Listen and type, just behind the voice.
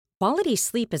Quality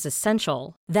sleep is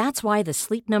essential. That's why the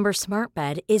Sleep Number Smart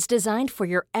Bed is designed for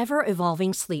your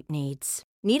ever-evolving sleep needs.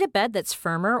 Need a bed that's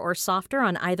firmer or softer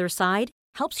on either side?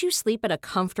 Helps you sleep at a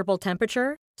comfortable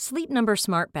temperature? Sleep Number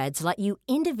Smart Beds let you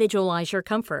individualize your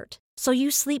comfort, so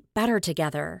you sleep better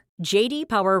together. JD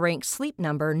Power ranks Sleep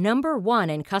Number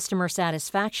 #1 in customer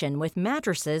satisfaction with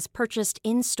mattresses purchased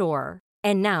in-store.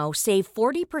 And now, save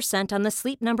 40% on the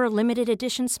Sleep Number Limited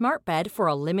Edition Smart Bed for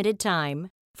a limited time.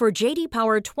 For JD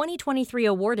Power 2023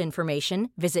 award information,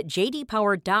 visit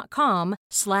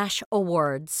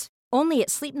jdpower.com/awards. Only at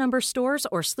Sleep Number stores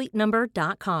or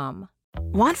sleepnumber.com.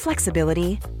 Want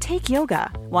flexibility? Take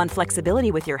yoga. Want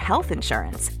flexibility with your health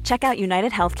insurance? Check out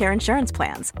United Healthcare Insurance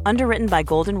Plans. Underwritten by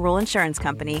Golden Rule Insurance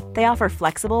Company, they offer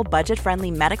flexible,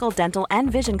 budget-friendly medical, dental,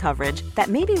 and vision coverage that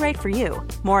may be right for you.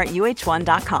 More at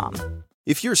uh1.com.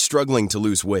 If you're struggling to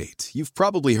lose weight, you've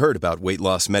probably heard about weight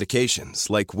loss medications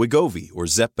like Wegovy or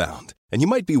Zepbound, and you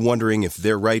might be wondering if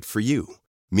they're right for you.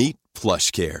 Meet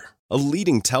PlushCare, a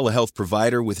leading telehealth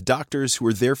provider with doctors who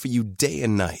are there for you day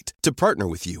and night to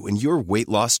partner with you in your weight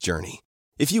loss journey.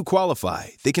 If you qualify,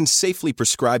 they can safely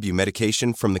prescribe you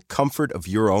medication from the comfort of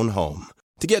your own home.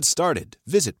 To get started,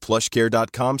 visit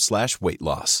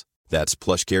plushcare.com/weightloss. That's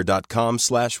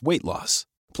plushcare.com/weightloss.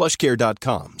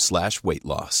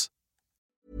 plushcare.com/weightloss.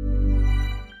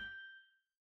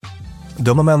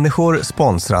 Dumma människor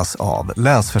sponsras av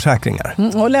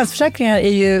Länsförsäkringar. Och Länsförsäkringar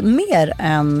är ju mer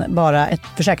än bara ett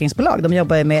försäkringsbolag. De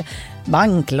jobbar ju med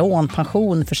bank, lån,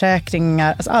 pension,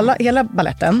 försäkringar, alltså hela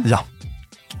balletten. Ja.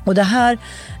 Och det här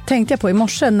tänkte jag på i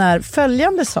morse när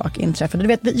följande sak inträffade. Du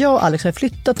vet, jag och Alex har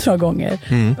flyttat några gånger.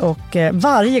 Och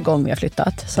varje gång vi har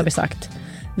flyttat så har vi sagt,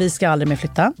 vi ska aldrig mer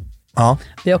flytta. Ja.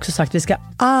 Vi har också sagt, vi ska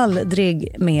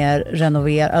aldrig mer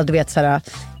renovera. Du vet så här,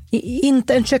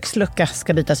 inte en kökslucka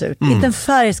ska bytas ut. Inte en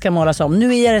färg ska målas om.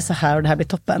 Nu är det så här och det här blir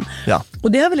toppen. Ja.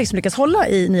 Och det har vi liksom lyckats hålla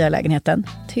i nya lägenheten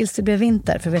tills det blev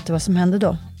vinter. För vet du vad som hände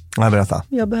då? Nej, berätta.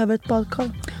 Jag behöver ett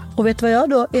badkar. Och vet du vad jag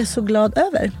då är så glad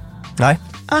över? Nej.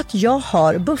 Att jag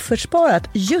har buffertsparat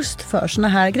just för såna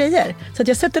här grejer. Så att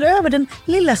jag sätter över den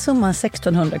lilla summan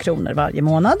 1600 kronor varje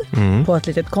månad på ett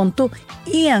litet konto.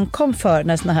 Enkom för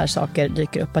när såna här saker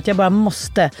dyker upp. Att jag bara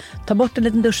måste ta bort en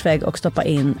liten duschvägg och stoppa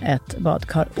in ett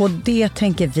badkar. Och det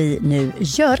tänker vi nu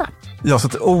göra. Ja, så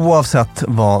att oavsett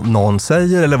vad någon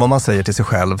säger eller vad man säger till sig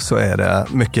själv så är det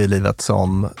mycket i livet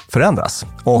som förändras.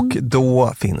 Och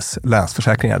då finns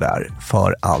Länsförsäkringar där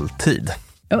för alltid.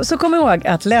 Så kom ihåg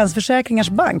att Länsförsäkringars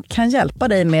bank kan hjälpa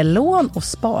dig med lån och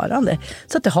sparande.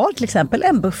 Så att du har till exempel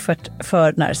en buffert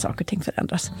för när saker och ting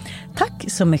förändras. Tack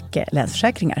så mycket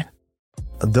Länsförsäkringar.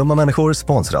 Dumma människor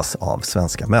sponsras av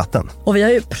Svenska Möten. Och vi har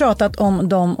ju pratat om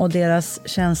dem och deras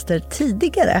tjänster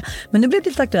tidigare. Men nu blir det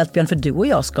lite aktuellt, Björn, för du och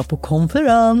jag ska på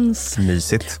konferens.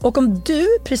 Mysigt. Och om du,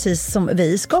 precis som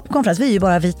vi, ska på konferens, vi är ju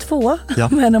bara vi två. Ja.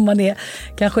 Men om man är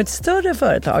kanske ett större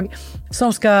företag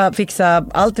som ska fixa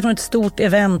allt ifrån ett stort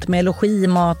event med logi,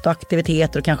 mat och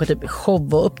aktiviteter och kanske typ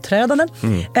show och uppträdanden.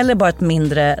 Eller bara ett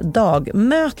mindre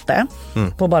dagmöte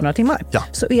på bara några timmar. Ja.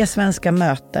 Så är Svenska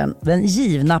Möten den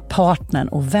givna partnern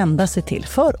att vända sig till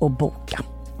för att boka.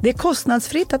 Det är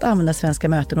kostnadsfritt att använda Svenska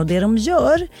Möten och det de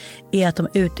gör är att de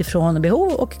utifrån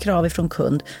behov och krav ifrån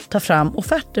kund tar fram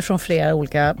offerter från flera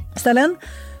olika ställen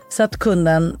så att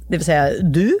kunden, det vill säga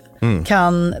du,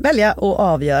 kan välja och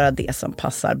avgöra det som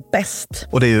passar bäst.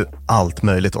 Och det är ju allt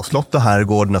möjligt då. Slott och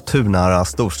herrgård, naturnära,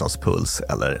 storstadspuls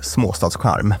eller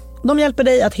småstadscharm. De hjälper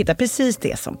dig att hitta precis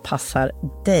det som passar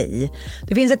dig.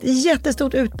 Det finns ett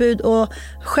jättestort utbud och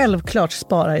självklart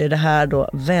sparar ju det här då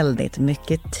väldigt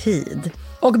mycket tid.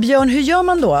 Och Björn, hur gör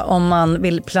man då om man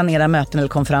vill planera möten eller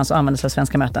konferens och använda sig av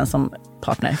Svenska Möten som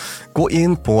partner? Gå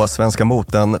in på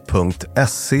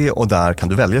svenskamoten.se och där kan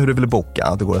du välja hur du vill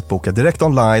boka. Det går att boka direkt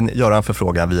online, göra en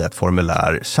förfrågan via ett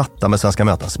formulär, chatta med Svenska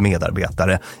Mötens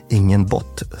medarbetare, ingen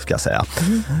bot ska jag säga,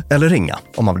 eller ringa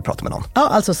om man vill prata med någon. Ja,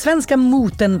 alltså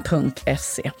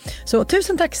svenskamoten.se. Så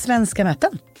tusen tack Svenska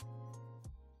Möten.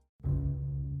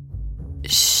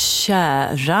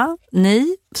 Kära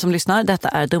ni som lyssnar, detta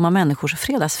är Dumma människors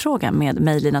fredagsfråga med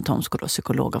mig Lina Thomsgård och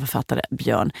psykolog och författare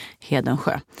Björn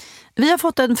Hedensjö. Vi har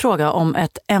fått en fråga om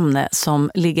ett ämne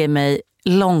som ligger mig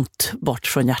långt bort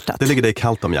från hjärtat. Det ligger dig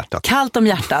kallt om hjärtat. Kallt om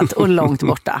hjärtat och långt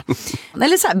borta.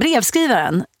 Eller så här,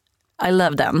 brevskrivaren, I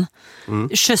love them.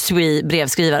 Je suis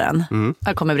brevskrivaren.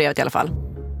 Här kommer brevet i alla fall.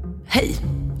 Hej,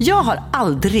 jag har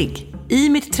aldrig i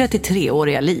mitt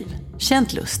 33-åriga liv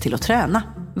känt lust till att träna.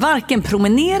 Varken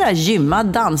promenera, gymma,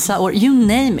 dansa or you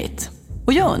name it.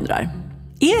 Och jag undrar,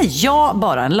 är jag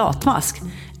bara en latmask?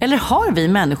 Eller har vi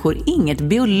människor inget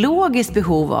biologiskt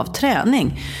behov av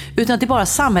träning? Utan att det är bara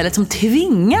samhället som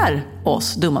tvingar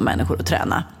oss dumma människor att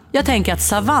träna? Jag tänker att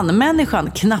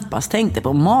savannmänniskan knappast tänkte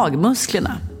på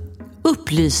magmusklerna.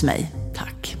 Upplys mig,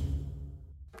 tack.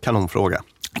 Kanonfråga.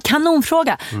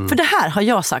 För det här har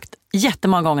jag sagt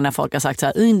jättemånga gånger när folk har sagt så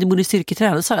här, du borde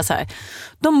styrketräna. Då sa jag så här,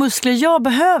 de muskler jag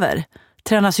behöver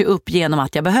tränas ju upp genom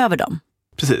att jag behöver dem.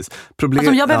 Precis. Alltså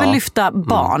om jag behöver lyfta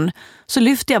barn, så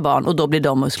lyfter jag barn och då blir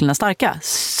de musklerna starka.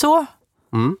 Så,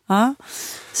 ja.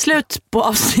 Slut på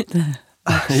avsnittet.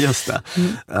 Just det.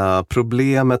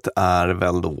 Problemet är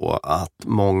väl då att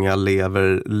många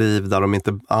lever liv där de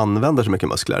inte använder så mycket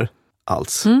muskler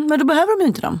alls. Men då behöver de ju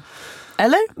inte dem.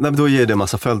 Eller? Nej, då ger det en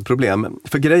massa följdproblem.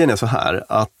 För grejen är så här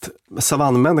att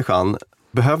savannmänniskan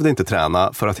behövde inte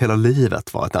träna för att hela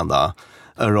livet var ett enda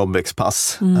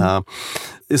aerobicspass.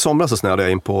 I somras så snöade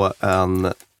jag in på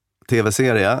en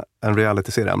tv-serie, en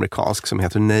reality-serie amerikansk som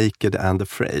heter Naked and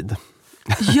Afraid.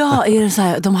 Ja, är det så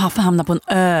här, de har hamnat på en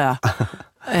ö.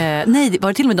 Nej, var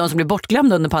det till och med de som blev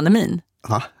bortglömda under pandemin?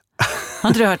 Va? Har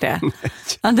inte du hört det?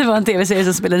 Det var en tv-serie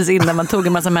som spelades in där man tog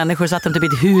en massa människor och satte dem typ i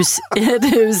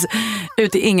ett hus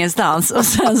ute i ingenstans. Och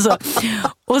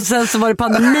sen så var det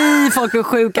pandemi, folk var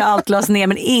sjuka, allt lades ner,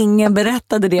 men ingen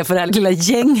berättade det för det här lilla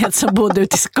gänget som bodde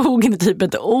ute i skogen i typ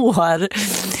ett år.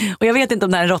 Och jag vet inte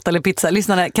om det här är en råtta eller pizza.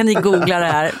 Lyssna, kan ni googla det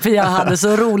här? För jag hade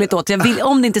så roligt åt.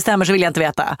 Om det inte stämmer så vill jag inte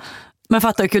veta. Men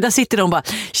fattar du, där sitter de bara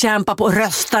kämpar på och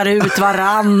röstar ut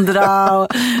varandra och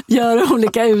gör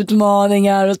olika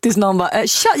utmaningar och tills någon bara,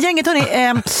 gänget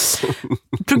hörni,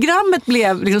 programmet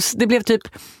blev liksom, det blev typ,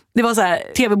 det var så här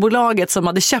tv-bolaget som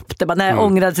hade köpt det, bara nej,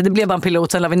 ångrade sig, det blev bara en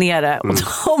pilot, sen la vi ner det och de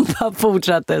bara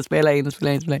fortsatte spela in.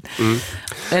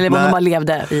 Eller vad de bara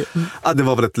levde i. Ja, det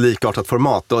var väl ett likartat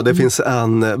format och det finns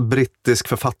en brittisk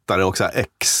författare också,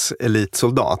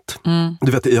 ex-elitsoldat.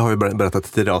 Du vet, jag har ju berättat i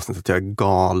tidigare avsnitt att jag är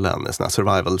galen med såna här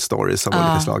survival stories av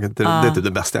olika slag. Det är typ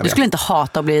det bästa jag vet. Du skulle inte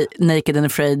hata att bli naked and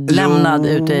afraid, lämnad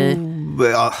ute i...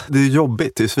 Ja, det är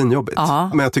jobbigt, det är svinjobbigt.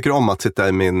 Men jag tycker om att sitta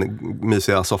i min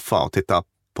mysiga soffa och titta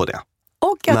på det.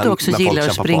 Och att du också gillar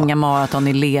att springa maraton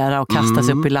i lera och kasta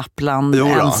sig upp i Lappland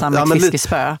ensam med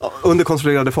fiskespö. Under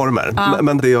kontrollerade former.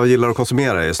 Men det jag gillar att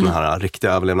konsumera är såna här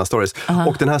riktiga överlevnadsstories.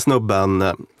 Och den här snubben,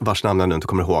 vars namn jag nu inte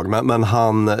kommer ihåg, men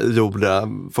han gjorde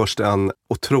först en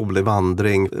otrolig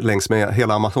vandring längs med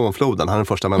hela Amazonfloden. Han är den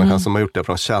första människan som har gjort det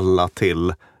från källa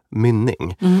till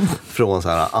mynning. Från så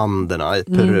här Anderna i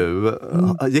Peru.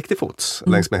 Gick till fots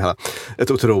längs med hela.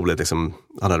 Ett otroligt, liksom,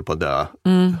 han höll på att dö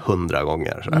 100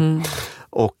 gånger.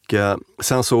 Och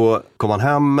sen så kom han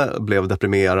hem, blev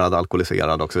deprimerad,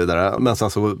 alkoholiserad och så vidare. Men sen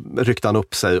så ryckte han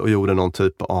upp sig och gjorde någon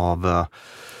typ av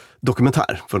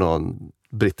dokumentär för någon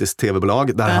brittisk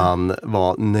tv-bolag där han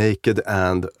var naked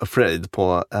and afraid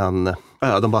på en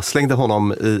ö. De bara slängde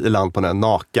honom i land på en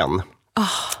naken.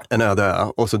 En öde ö,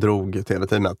 och så drog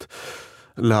tv-teamet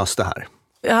lös det här.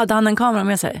 Hade han en kamera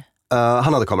med sig?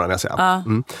 Han hade kameran med sig, ja.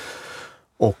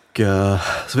 Och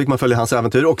så fick man följa hans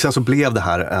äventyr och sen så blev det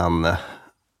här en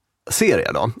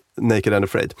serie då, Naked and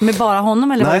Afraid. Med bara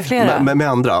honom eller var det flera? Med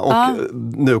andra. Och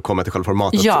nu kommer jag till själva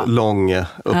formatet. Lång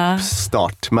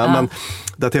uppstart. Men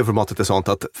det här tv-formatet är sånt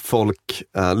att folk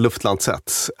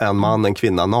luftlandsätts. En man, en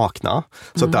kvinna nakna.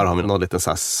 Så där har vi någon liten så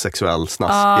här sexuell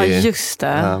snaskig just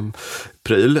det.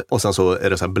 Pryl. Och sen så är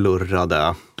det så här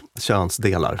blurrade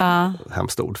könsdelar.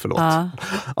 Hemskt ord, förlåt.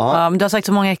 Men du har sagt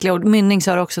så många äckliga ord.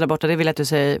 Mynningsör också där borta, det vill jag att du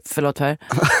säger förlåt för.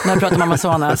 När du pratar om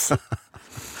Amazonas.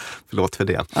 Förlåt för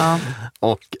det.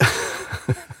 Och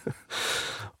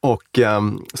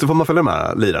så får man följa de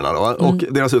här lirarna då. Och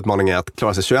deras utmaning är att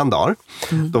klara sig 21 dagar.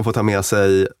 De får ta med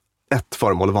sig ett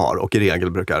föremål var och i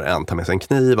regel brukar en ta med sig en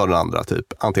kniv och den andra typ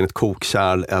antingen ett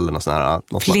kokkärl eller något sån här...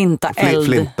 Flinta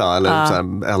eller så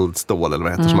här eldstål eller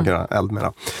vad heter som man kan göra eld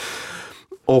med.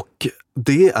 Och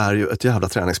det är ju ett jävla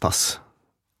träningspass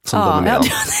som de är med om.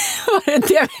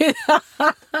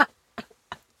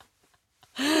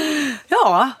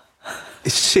 Ja.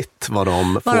 Shit vad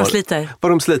de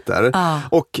sliter.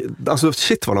 Och alltså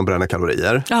shit vad de bränner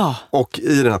kalorier. Och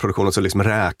i den här produktionen så liksom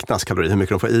räknas kalorier, hur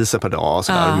mycket de får i sig per dag och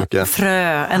sådär, mycket.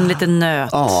 Frö, en liten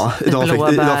nöt.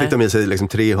 Idag fick de i sig liksom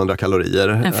 300 kalorier.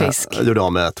 En fisk. Gjorde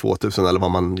av med 2000 eller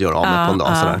vad man gör av med på en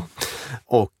dag sådär.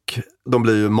 Och de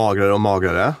blir ju magrare och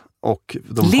magrare. Och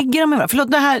ligger de med?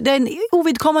 Förlåt, det är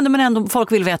ovidkommande men ändå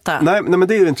folk vill veta. Nej, men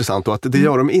det är ju intressant då att det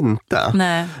gör de inte.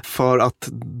 Nej. För att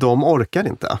de orkar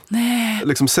inte. Nej.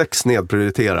 Liksom sex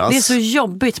nedprioriteras. Det är så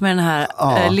jobbigt med den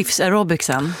här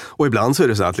livsaerobicsen. Och ibland så är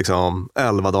det så att liksom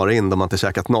 11 dagar in, de har inte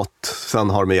käkat något. Sen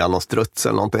har de ihjäl någon struts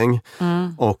eller någonting.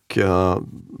 Och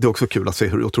det är också kul att se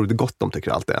hur otroligt gott de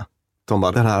tycker allt det. De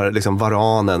bara, den här liksom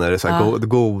varanen är det så här det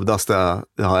godaste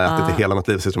jag har ätit i hela mitt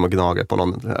liv. Sitter de och gnagar på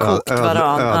någon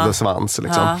ödesvans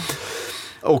liksom.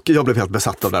 Och jag blev helt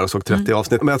besatt av det och såg 30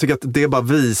 avsnitt. Men jag tycker att det bara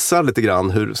visar lite grann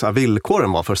hur så här,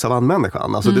 villkoren var för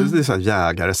savannmänniskan. Alltså det är så här,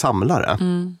 jägare, samlare.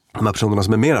 De här personerna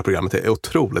som är med i det här programmet är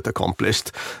otroligt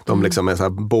accomplished. De liksom är så här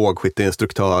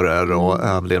bågskytteinstruktörer och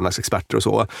överlevnadsexperter och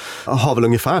så. Har väl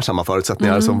ungefär samma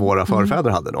förutsättningar som våra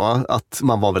förfäder hade då. Att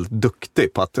man var väldigt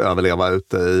duktig på att överleva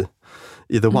ute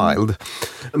i the wild.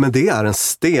 Men det är en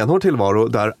stenhård tillvaro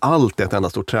där allt är ett enda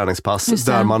stort träningspass.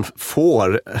 Där man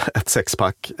får ett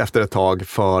sexpack efter ett tag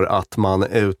för att man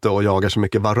är ute och jagar så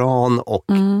mycket varan och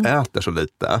äter så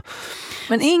lite.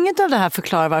 Men inget av det här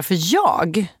förklarar varför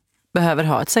jag behöver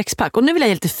ha ett sexpack. Och nu vill jag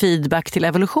ge lite feedback till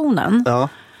evolutionen. Ja.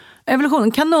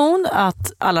 Evolutionen, kanon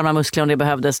att alla de här musklerna det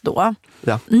behövdes då.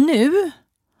 Ja. Nu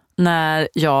när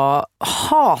jag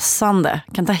hasande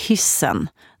kan ta hissen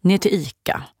ner till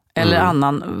ICA eller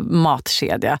annan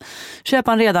matkedja,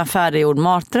 köpa en redan färdiggjord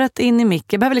maträtt in i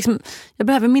micken. Jag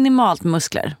behöver minimalt med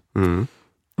muskler.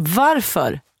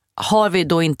 Varför har vi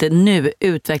då inte nu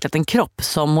utvecklat en kropp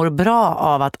som mår bra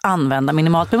av att använda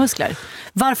minimalt med muskler?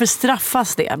 Varför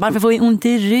straffas det? Varför får vi ont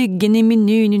i ryggen i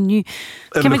meny?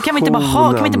 Kan vi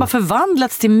inte bara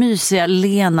förvandlats till mysiga,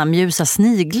 lena, mjusa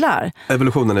sniglar?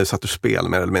 Evolutionen är satt ur spel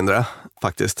mer eller mindre,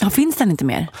 faktiskt. Ja, finns den inte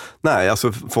mer? Nej,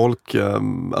 alltså folk...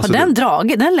 Har den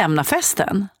dragit? Den lämnar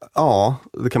festen? Ja,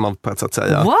 det kan man på ett sätt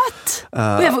säga. What?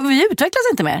 Vi utvecklas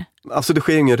inte mer? Alltså det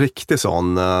sker ingen riktig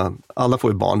sån... Alla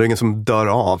får ju barn. Det är ingen som dör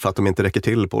av för att de inte räcker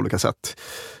till på olika sätt.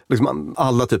 Liksom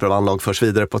alla typer av anlag förs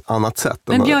vidare på ett annat sätt.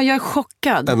 Men jag är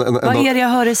chockad. Vad är det jag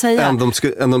hör dig säga?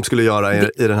 Än de skulle göra i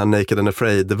den här Naked and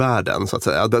Afraid-världen, så att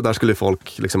säga. Där skulle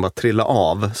folk liksom bara trilla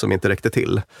av som inte räckte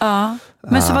till. Ja,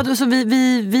 men så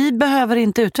vi behöver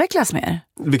inte utvecklas mer?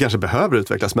 Vi kanske behöver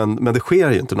utvecklas, men det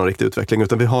sker ju inte någon riktig utveckling.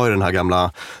 Utan vi har ju den här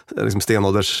gamla liksom,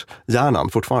 stenåldershjärnan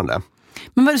fortfarande.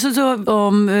 Men vad är det så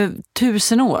om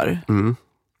 1000 år?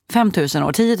 5000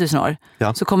 år, 10 000 år,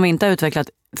 så kommer vi inte ha utvecklat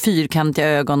fyrkantiga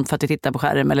ögon för att vi tittar på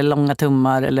skärm eller långa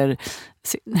tummar eller...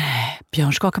 Nej,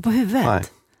 Björn skakar på huvudet. Nej.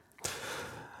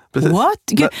 Precis. What?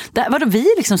 Gud, vadå, vi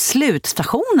är liksom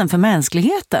slutstationen för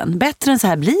mänskligheten. Bättre än så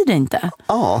här blir det inte.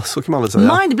 Ja, så kan man väl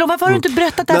säga. Mindblown, varför har du inte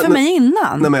berättat det här för mig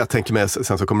innan? Nej, men jag tänker mig,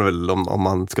 sen så kommer det väl, om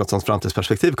man ska ha ett sånt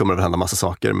framtidsperspektiv, kommer det väl hända massa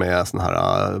saker med sån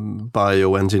här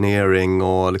bioengineering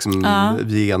och liksom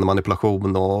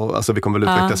genmanipulation och alltså vi kommer väl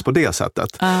utvecklas på det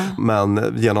sättet.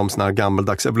 Men genom sån här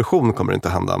gammaldags evolution kommer det inte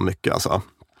hända mycket alltså.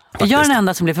 Faktiskt. Jag är den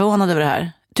enda som blir förvånad över det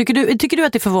här. Tycker du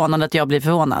att det är förvånande att jag blir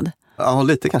förvånad? Ja,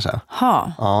 lite kanske.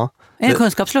 Ja. Är det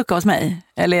kunskapslucka hos mig?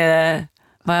 Eller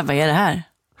vad är det här?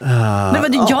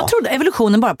 Men jag trodde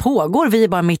evolutionen bara pågår, vi är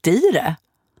bara mitt i det.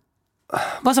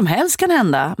 Vad som helst kan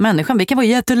hända. Människan, vi kan få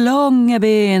jättelånga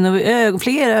ben och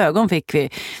flera ögon fick vi.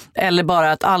 Eller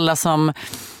bara att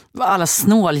alla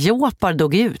snåljåpar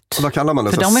dog ut. Vad kallar man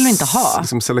det? För de vill vi inte ha.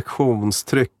 Liksom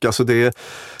selektionstryck. Alltså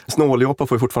snåljåpar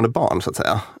får ju fortfarande barn så att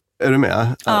säga. Är du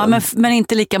med? Ja, men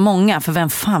inte lika många, för vem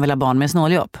fan vill ha barn med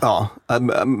snåljobb? Ja,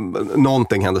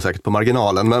 någonting händer säkert på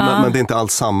marginalen, men det är inte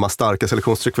alls samma starka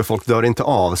selektionstryck, för folk dör inte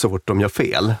av så fort de gör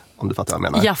fel, om du fattar vad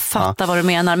jag menar. Jag fattar vad du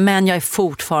menar, men jag är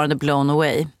fortfarande blown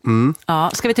away. Ja,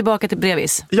 ska vi tillbaka till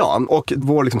brevis? Ja, och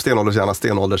vår liksom stenåldershjärna,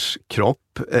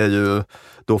 stenålderskropp är ju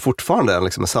då fortfarande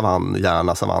en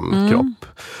savannkropp.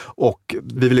 Och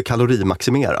vi vill ju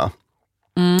kalorimaximera.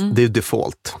 Det är ju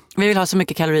default. Vi vill ha så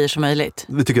mycket kalorier som möjligt.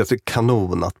 Vi tycker att det är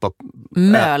kanon att bara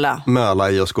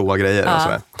möla i och goda grejer och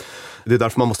sådär. Det är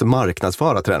därför man måste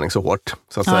marknadsföra träning så hårt.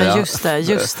 Så att säga.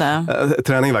 Just det.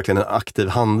 Träning är verkligen en aktiv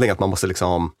handling, att man måste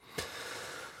liksom...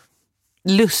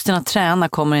 Lusten att träna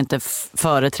kommer inte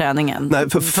före träningen. Nej,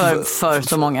 för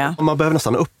så många. Man behöver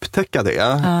nästan upptäcka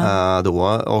det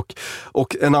då.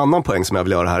 Och en annan poäng som jag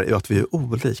vill göra här är att vi är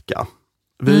olika.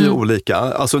 Vi är olika.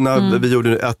 Alltså när vi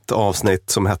gjorde ett avsnitt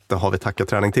som hette Har vi tackat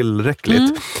träning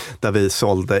tillräckligt? Där vi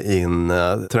sålde in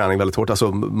träning väldigt hårt.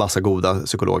 Alltså massa goda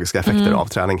psykologiska effekter av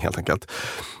träning helt enkelt.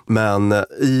 Men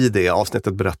i det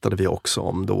avsnittet berättade vi också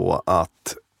om då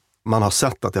att man har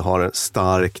sett att det har en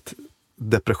starkt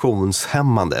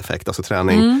depressionshämmande effekt. Alltså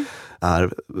träning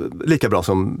är lika bra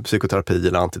som psykoterapi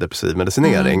eller antidepressiv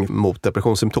medicinering mot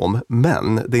depressionssymptom.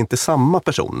 Men det är inte samma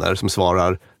personer som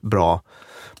svarar bra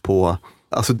på...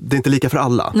 Alltså det är inte lika för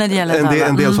alla.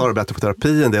 En del svarar bättre på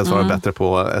terapi, en del svarar bättre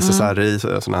på SSRI,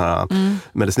 sån här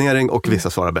medicinering, och vissa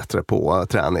svarar bättre på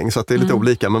träning. Så att det är lite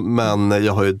olika, men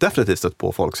jag har ju definitivt stött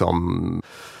på folk som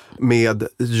med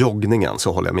joggningen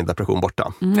så håller jag min depression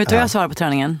borta. Vet du vad jag svarar på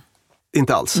träningen?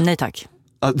 Inte alls. Nej tack.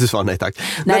 Du svarar nej tack.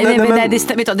 Nej,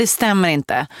 det stämmer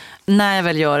inte. När jag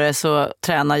väl gör det så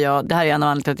tränar jag. Det här är en av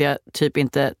anledningarna till att jag typ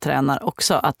inte tränar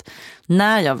också. Att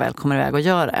när jag väl kommer iväg och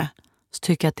gör det så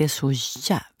tycker jag att det är så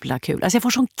jävla kul. Alltså jag får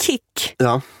sån kick.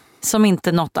 Ja. som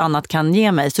inte något annat kan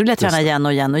ge mig. Så vill jag träna igen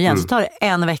och igen och igen. Så tar det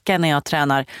en vecka när jag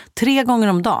tränar 3 gånger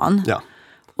om dagen. Ja.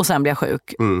 Och sen blir jag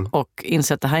sjuk och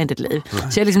inser att det här är inte ett liv. Så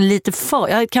jag är liksom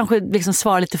jag kanske liksom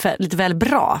svarar lite väl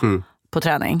bra på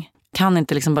träning. Kan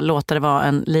inte liksom bara låta det vara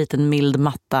en liten mild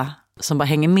matta som bara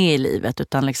hänger med i livet,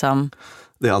 utan liksom...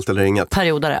 Det är allt eller inget.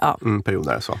 Periodare, ja.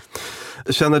 Periodare, så.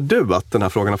 Känner du att den här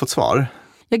frågan har fått svar?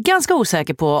 Jag är ganska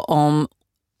osäker på om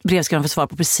brevskrivaren får svar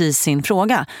på precis sin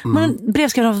fråga. Men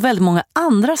brevskrivaren har fått väldigt många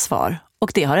andra svar.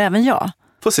 Och det har även jag.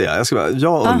 Får se,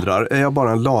 jag undrar, är jag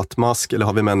bara en latmask eller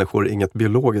har vi människor inget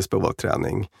biologiskt behov av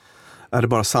träning? Är det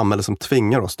bara samhället som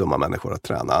tvingar oss dumma människor att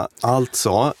träna?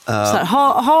 Alltså...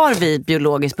 har vi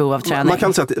biologiskt behov av träning? Man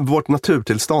kan säga att vårt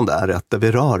naturtillstånd är rätt där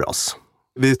vi rör oss.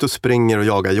 Vi står springer och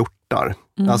jagar hjortar.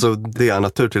 Alltså det är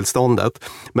naturtillståndet.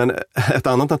 Men ett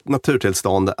annat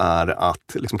naturtillstånd är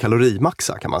att liksom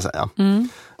kalorimaxa, kan man säga.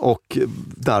 Och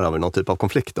där har vi någon typ av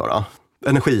konflikt då.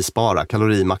 Energispara,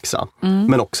 kalorimaxa.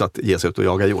 Men också att ge sig ut och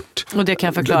jaga hjort. Och det kan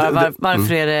jag förklara.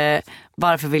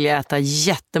 Varför vill jag äta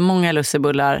jättemånga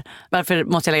lussebullar? Varför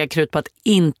måste jag lägga krut på att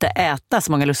inte äta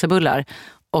så många lussebullar?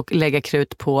 Och lägga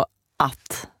krut på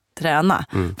att träna.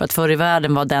 För att förr i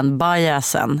världen var den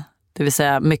biasen, det vill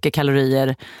säga mycket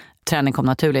kalorier, träning kom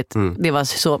naturligt. Det var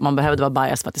så man behövde vara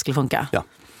bias för att det skulle funka.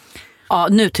 Ja,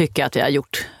 nu tycker jag att vi har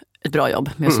gjort ett bra jobb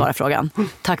med att svara frågan.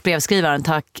 Tack brevskrivaren,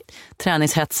 tack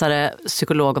träningshetsare,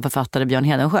 psykolog och författare Björn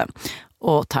Hedensjö.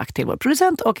 Och tack till vår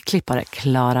producent och klippare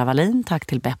Clara Wallin. Tack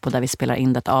till Beppo där vi spelar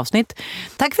in detta avsnitt.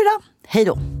 Tack för idag. Hej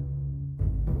då.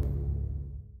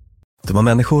 Dumma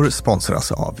människor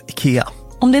sponsras av IKEA.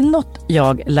 Om det är något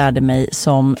jag lärde mig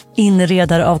som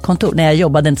inredare av kontor, när jag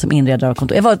jobbade inte som inredare av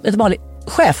kontor, jag var ett vanligt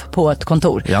chef på ett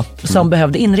kontor som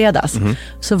behövde inredas,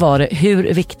 så var det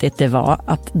hur viktigt det var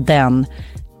att den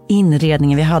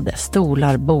inredningen vi hade,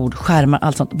 stolar, bord, skärmar,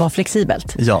 allt sånt, var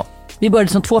flexibelt. Ja. Vi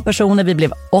började som 2 personer, vi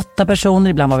blev 8 personer,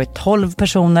 ibland var vi 12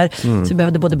 personer. Så vi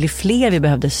behövde både bli fler, vi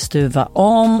behövde stuva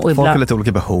om. Och folk har lite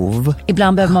olika behov.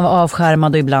 Ibland behöver man vara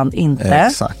avskärmad och ibland inte.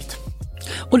 Exakt.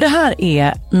 Och det här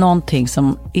är någonting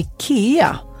som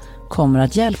IKEA kommer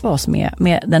att hjälpa oss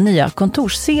med den nya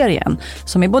kontorsserien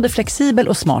som är både flexibel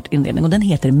och smart inredning, och den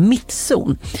heter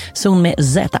Mittzon. Zon med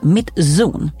Z,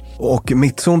 Mittzon. Och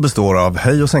Mittzon består av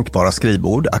höj- och sänkbara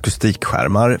skrivbord,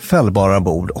 akustikskärmar, fällbara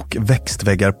bord och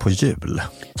växtväggar på hjul.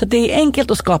 Så det är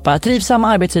enkelt att skapa trivsamma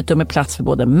arbetsytor med plats för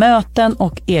både möten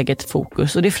och eget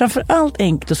fokus. Och det är framförallt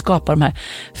enkelt att skapa de här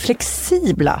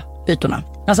flexibla ytorna.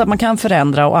 Alltså att man kan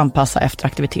förändra och anpassa efter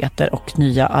aktiviteter och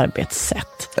nya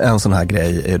arbetssätt. En sån här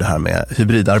grej är ju det här med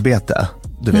hybridarbete.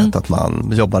 Du vet att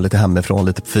man jobbar lite hemifrån,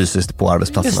 lite fysiskt på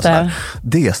arbetsplatsen och sådär.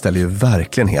 Det ställer ju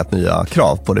verkligen helt nya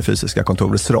krav på det fysiska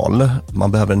kontorets roll.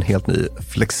 Man behöver en helt ny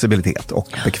flexibilitet och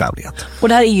bekvämlighet. Och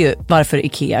det här är ju varför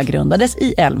IKEA grundades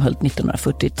i Älmhult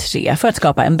 1943, för att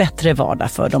skapa en bättre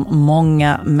vardag för de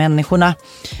många människorna.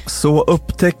 Så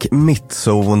upptäck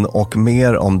Mittzon, och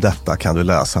mer om detta kan du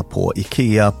läsa på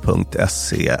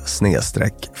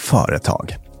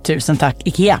ikea.se/företag. Tusen tack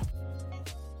IKEA!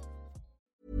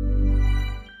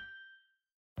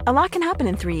 A lot can happen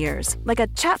in 3 years, like a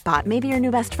chatbot may be your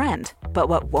new best friend. But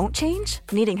what won't change?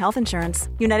 Needing health insurance.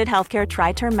 United Healthcare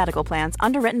Tri-Term Medical Plans,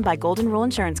 underwritten by Golden Rule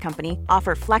Insurance Company,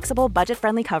 offer flexible,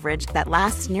 budget-friendly coverage that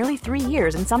lasts nearly 3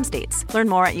 years in some states. Learn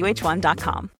more at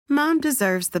uh1.com. Mom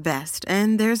deserves the best,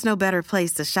 and there's no better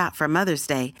place to shop for Mother's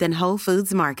Day than Whole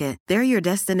Foods Market. They're your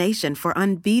destination for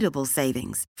unbeatable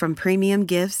savings, from premium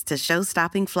gifts to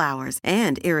show-stopping flowers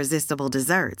and irresistible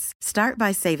desserts. Start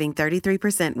by saving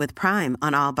 33% with Prime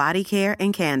on all body care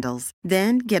and candles.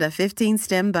 Then get a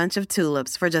 15-stem bunch of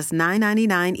tulips for just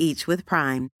 $9.99 each with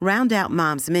Prime. Round out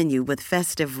Mom's menu with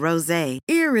festive rosé,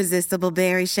 irresistible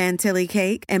berry chantilly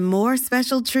cake, and more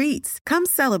special treats. Come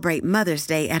celebrate Mother's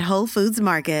Day at Whole Foods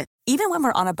Market. Even when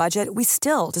we're on a budget, we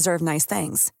still deserve nice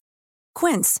things.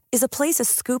 Quince is a place to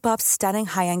scoop up stunning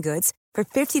high-end goods for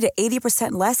 50 to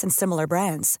 80% less than similar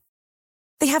brands.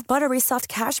 They have buttery soft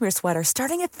cashmere sweaters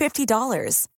starting at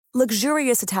 $50,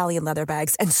 luxurious Italian leather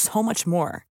bags, and so much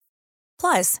more.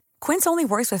 Plus, Quince only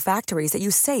works with factories that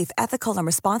use safe, ethical, and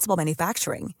responsible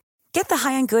manufacturing. Get the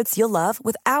high-end goods you'll love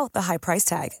without the high price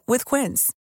tag with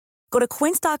Quince. Go to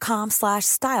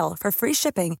quince.com/style for free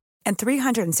shipping and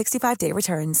 365-day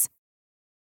returns.